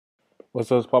What's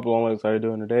up, Papa Longlegs? How you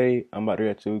doing today? I'm about to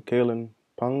react to Kalyn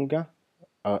Ponga.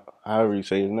 However you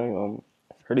say his name.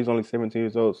 Heard he's only 17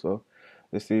 years old, so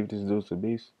let's see if this dude's a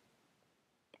beast.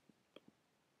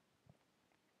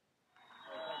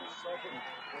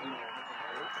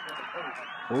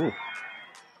 Ooh,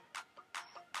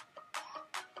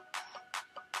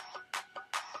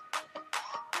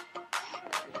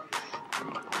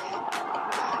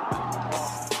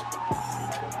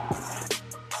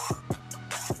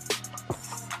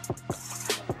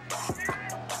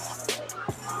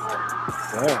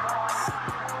 yeah.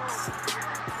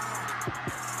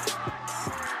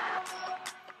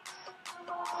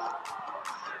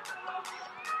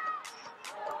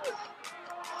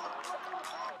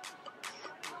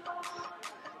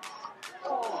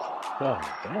 God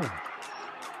damn.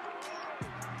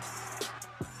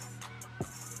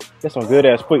 That's some good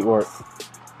ass footwork.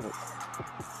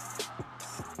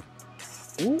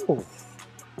 Ooh.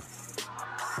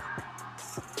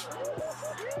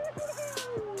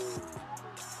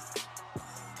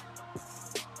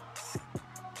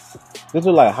 This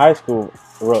is like high school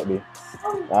rugby.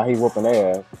 He whooping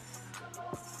their ass.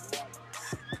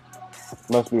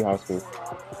 Must be high school.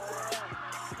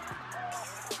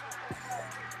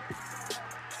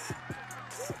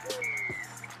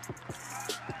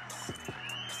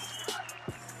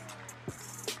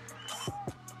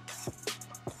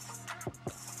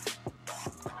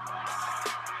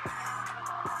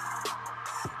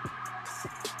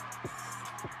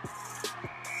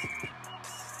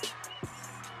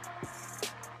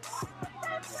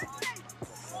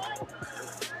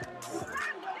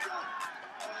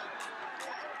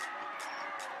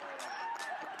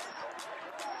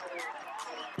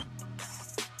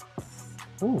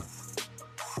 Ooh.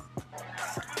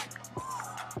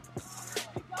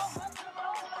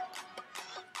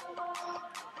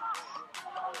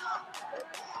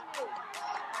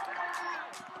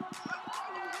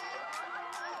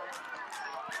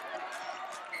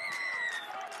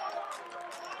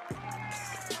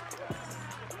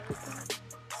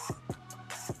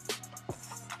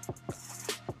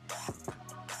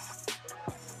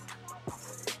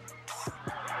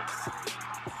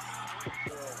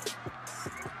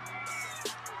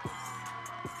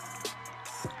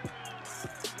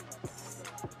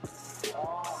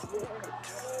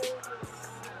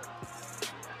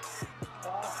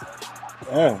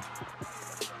 Yeah.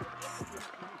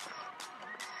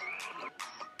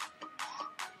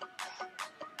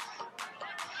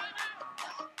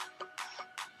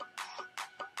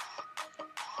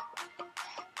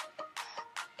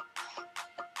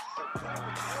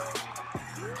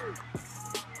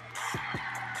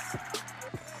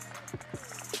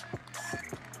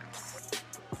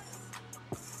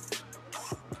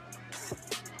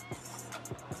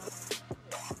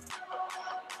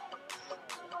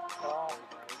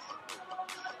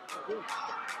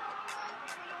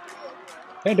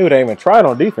 That dude ain't even tried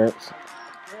on defense.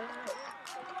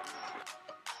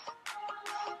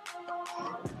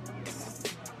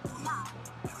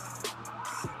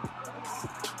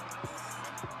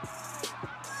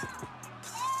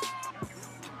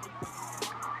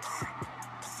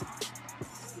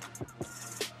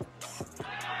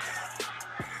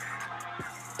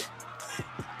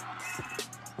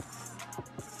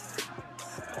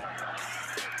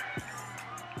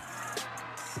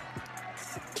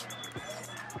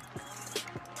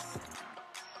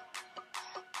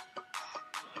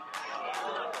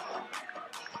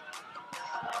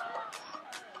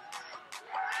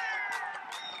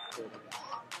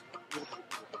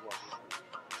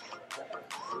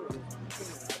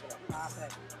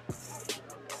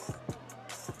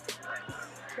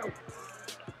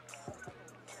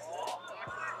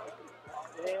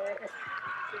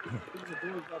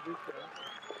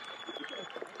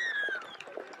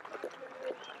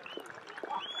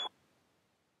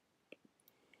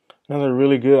 Another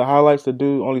really good highlights to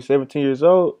do. Only 17 years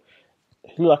old.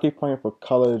 He look like he's playing for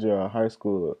college or high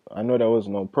school. I know that was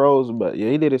no pros, but yeah,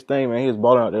 he did his thing, man. He was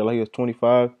balling out there like he was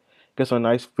 25. Got some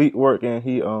nice feet work, and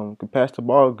he could pass the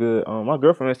ball good. My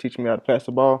girlfriend was teaching me how to pass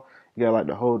the ball. You gotta like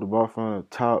to hold the ball from the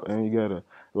top, and you gotta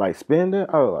like spin it.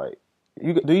 I was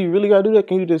like, do you really gotta do that?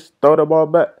 Can you just throw the ball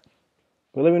back?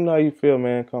 But let me know how you feel,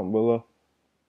 man. Comment below.